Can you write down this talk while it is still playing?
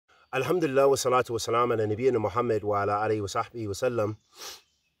Alhamdulillah wa salatu wa salam ala nabiyyina Muhammad wa ala alihi wa sahbihi wa sallam.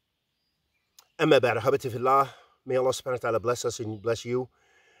 Amma ba'd, habati fillah. May Allah subhanahu wa ta'ala bless us and bless you,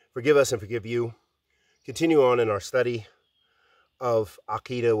 forgive us and forgive you. Continue on in our study of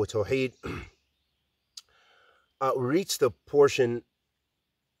Aqidah wa Tawheed. We reached the portion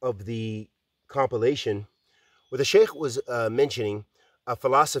of the compilation where the Shaykh was mentioning a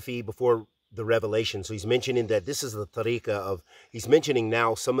philosophy before the revelation. So he's mentioning that this is the tariqah of, he's mentioning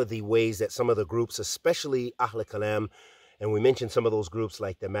now some of the ways that some of the groups, especially Ahl Kalam, and we mentioned some of those groups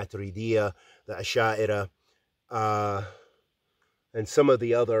like the Maturidiyya, the Asha'ira, and some of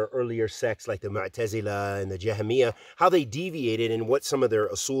the other earlier sects like the Mu'tazila and the Jahmiyyah, how they deviated and what some of their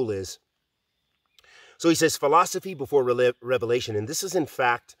usul is. So he says philosophy before revelation, and this is in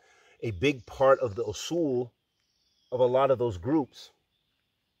fact a big part of the usul of a lot of those groups,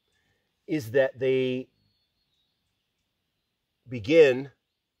 is that they begin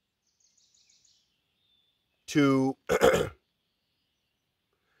to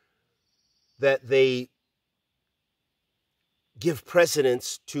that they give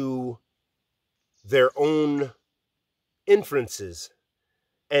precedence to their own inferences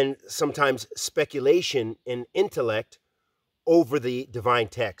and sometimes speculation and intellect over the divine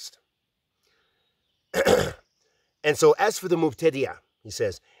text. And so as for the Mubtadi'ah, he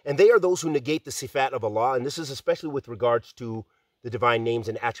says, and they are those who negate the sifat of Allah, and this is especially with regards to the divine names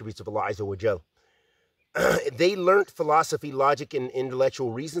and attributes of Allah Azza wa Jal. They learnt philosophy, logic, and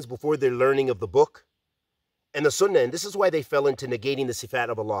intellectual reasons before their learning of the book and the Sunnah, and this is why they fell into negating the sifat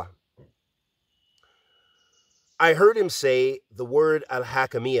of Allah. I heard him say the word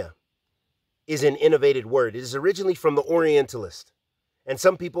al-Hakamiyya is an innovated word. It is originally from the Orientalist, and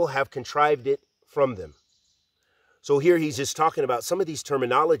some people have contrived it from them. So here he's just talking about some of these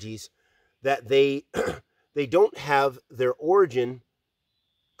terminologies that they don't have their origin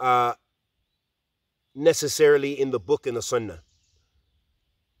necessarily in the book and the Sunnah.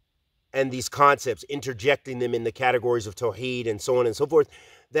 And these concepts, interjecting them in the categories of Tawheed and so on and so forth,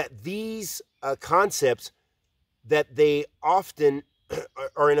 that these concepts that they often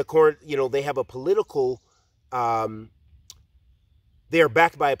are in accord, they have a political, they are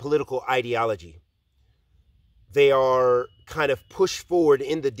backed by a political ideology. They are kind of pushed forward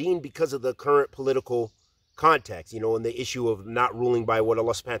in the deen because of the current political context, and the issue of not ruling by what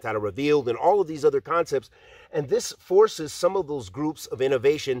Allah subhanahu wa ta'ala revealed and all of these other concepts. And this forces some of those groups of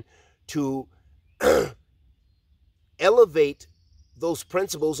innovation to elevate those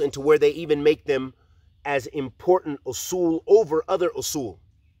principles into where they even make them as important usul over other usul,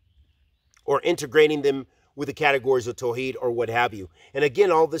 or integrating them with the categories of Tawheed or what have you. And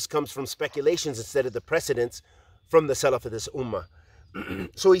again, all this comes from speculations instead of the precedents from the Salaf of this ummah.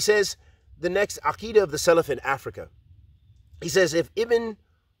 So he says, the next Aqidah of the Salaf in Africa. He says, if Ibn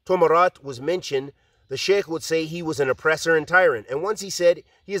Tomarat was mentioned, the Shaykh would say he was an oppressor and tyrant. And once he said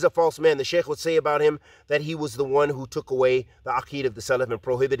he is a false man, the Shaykh would say about him that he was the one who took away the Aqidah of the Salaf and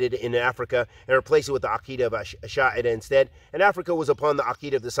prohibited it in Africa and replaced it with the Aqidah of Asha'ira instead. And Africa was upon the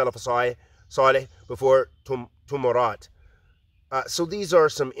Aqidah of the Salaf Salih before Tomarat. So these are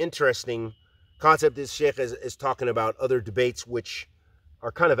some interesting concept. This Sheikh is talking about other debates which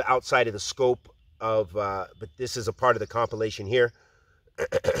are kind of outside of the scope of, but this is a part of the compilation here.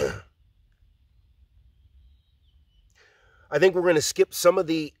 I think we're going to skip some of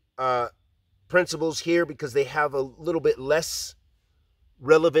the principles here because they have a little bit less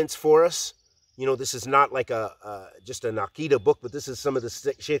relevance for us. This is not like just an Aqidah book, but this is some of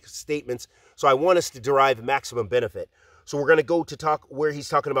the Sheikh's statements. So I want us to derive maximum benefit. So we're going to go to talk where he's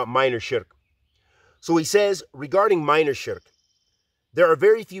talking about minor shirk. So he says, regarding minor shirk, there are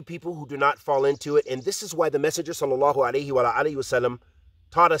very few people who do not fall into it, and this is why the Messenger sallallahu alaihi wasallam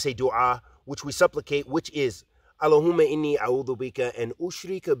taught us a dua which we supplicate, which is Allahumma inni a'udhu bika an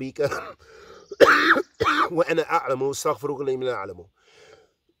ushrika bika wa ana a'lamu astaghfiruka lima a'lamu,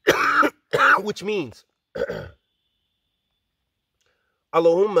 which means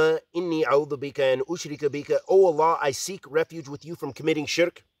Allahumma inni a'udhu bika an ushrika bika, O Allah, I seek refuge with you from committing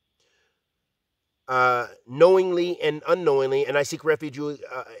shirk, knowingly and unknowingly, and I seek refuge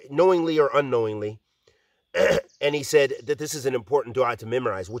knowingly or unknowingly. And he said that this is an important dua to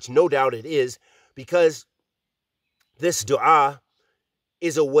memorize, which no doubt it is, because this dua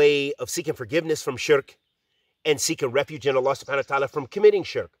is a way of seeking forgiveness from shirk and seeking refuge in Allah subhanahu wa ta'ala from committing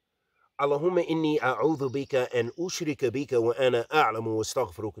shirk. Allahumma inni a'udhu bika an ushrika bika wa ana a'lamu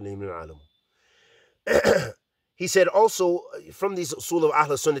astaghfiruka lima a'lamu. He said also from these usul of Ahl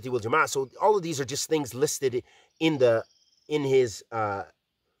Sunnati wal Jama'ah. So all of these are just things listed in his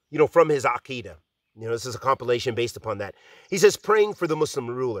from his Aqidah. You know, this is a compilation based upon that. He says, praying for the Muslim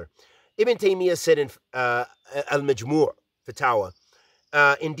ruler. Ibn Taymiyyah said in Al-Majmu' Fatawa,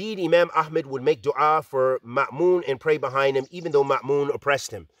 indeed, Imam Ahmed would make dua for Ma'mun and pray behind him, even though Ma'mun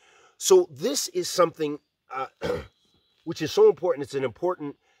oppressed him. So this is something which is so important. It's an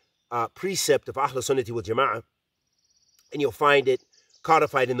important precept of Ahl Sunnati wal Jama'ah. And you'll find it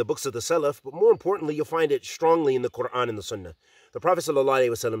codified in the books of the Salaf, but more importantly, you'll find it strongly in the Quran and the Sunnah. The Prophet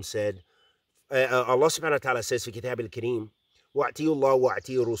ﷺ said, Allah subhanahu wa ta'ala says في كتاب الكريم وَأَعْتِيُوا اللَّهَ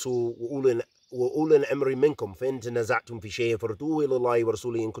وَأَعْتِيُوا الرُّسُولَ وَأُولِي الْأَمْرِ مِنْكُمْ فَإِنْ تَنَازَعْتُمْ فِي شَيْءٍ فَرُدُّوهُ إِلَى اللَّهِ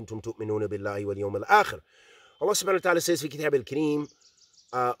وَرَسُولِهِ إِن كُنتُمْ تُؤْمِنُونَ بِاللَّهِ وَالْيَوْمِ الْآخِرِ. Allah subhanahu wa ta'ala says في كتاب الكريم,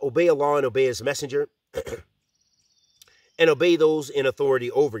 obey Allah and obey His Messenger, and obey those in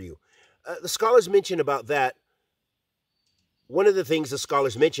authority over you. The scholars mention about that. One of the things the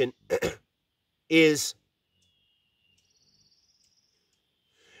scholars mention is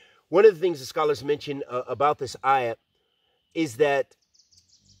about this ayat is that,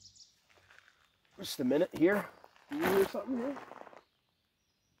 just a minute here. Do you hear something here?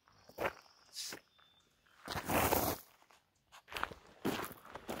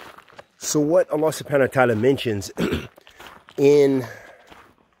 So what Allah subhanahu wa ta'ala mentions in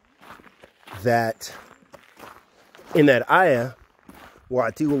that ayah,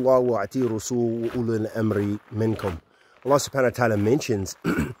 وَأَعْتِيُوا اللَّهَ وَأَعْتِيُوا الرَّسُولَ وَأُولِي الْأَمْرِ مِنْكُمْ. Allah subhanahu wa ta'ala mentions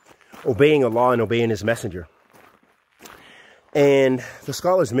obeying Allah and obeying His Messenger. And the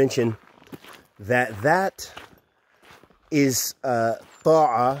scholars mention that is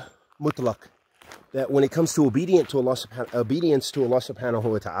ta'a mutlaq. That when it comes to obedience to Allah subhanahu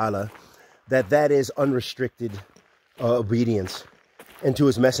wa ta'ala, that is unrestricted obedience. And to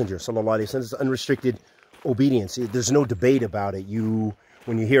His Messenger, sallallahu alayhi wa sallam, it's unrestricted obedience. There's no debate about it.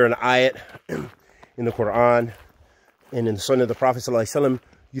 When you hear an ayat in the Quran and in the Sunnah of the Prophet sallallahu alayhi wa sallam,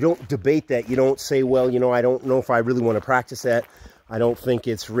 you don't debate that. You don't say, well, you know, I don't know if I really want to practice that. I don't think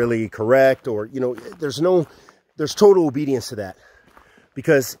it's really correct. Or, you know, there's total obedience to that.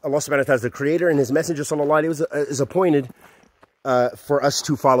 Because Allah subhanahu wa ta'ala is the creator, and His Messenger sallallahu alayhi wa sallam is appointed for us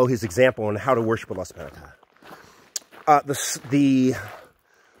to follow His example on how to worship Allah subhanahu wa ta'ala. The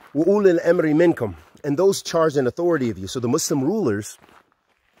وَأُولِي الْأَمْرِ مِنْكُمْ, and those charged in authority of you. So the Muslim rulers,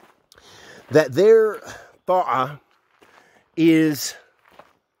 that their ta'ah is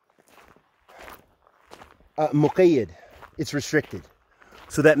muqayyad. It's restricted.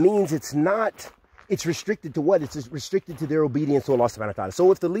 So that means it's restricted to what? It's restricted to their obedience to Allah subhanahu wa ta'ala.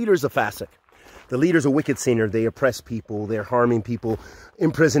 So if the leader is a fasiq, the leader is a wicked sinner, they oppress people, they're harming people,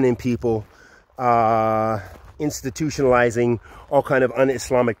 imprisoning people, institutionalizing all kind of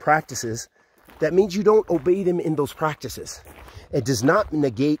un-Islamic practices, that means you don't obey them in those practices. It does not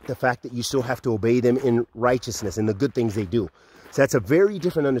negate the fact that you still have to obey them in righteousness and the good things they do. So that's a very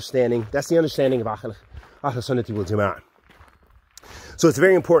different understanding. That's the understanding of Ahl Sunnati wal Jama'ah. So it's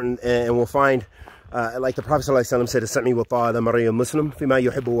very important, and we'll find, like the Prophet ﷺ said, السَّمْعِ وَالطَّاعَةِ مَرِيَ الْمُسْلِمِ فِيمَا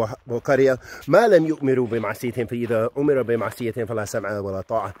يُحِبُّ وَكَرِيَ مَا لَمْ يُؤْمِرُوا بِمَعْصِيَةٍ فَإِذَا أُمِرَ بِمَعْصِيَةٍ فَلَا سَمْعَ وَلَا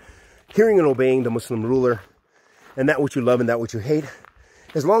طَاعَةَ. Hearing and obeying the Muslim ruler, and that which you love and that which you hate,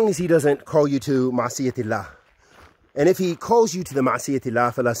 as long as he doesn't call you to ma'siyatillah. And if he calls you to the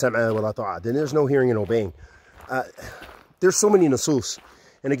ma'siyatillah, فَلَا سَمْعَ وَلَا طَاعَةَ, then there's no hearing and obeying. There's so many nusus.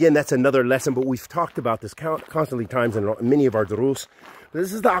 And again, that's another lesson, but we've talked about this constantly times in many of our durus.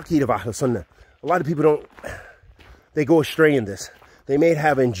 This is the aqeedah of Ahl Sunnah. A lot of people they go astray in this. They may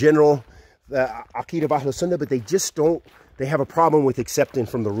have in general the aqeedah of Ahl Sunnah, but they just don't, they have a problem with accepting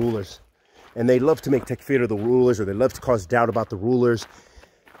from the rulers. And they love to make takfir of the rulers, or they love to cause doubt about the rulers.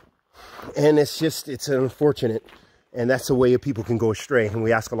 And it's unfortunate. And that's the way people can go astray. And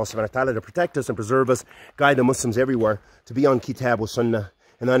we ask Allah subhanahu wa ta'ala to protect us and preserve us, guide the Muslims everywhere to be on kitab wa sunnah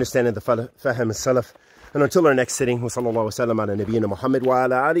and understanding the faham as salaf. And until our next sitting, wa sallallahu wa sallam ala nabiyyina Muhammad wa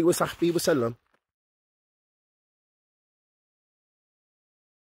ala alihi wa sahbihi wa sallam.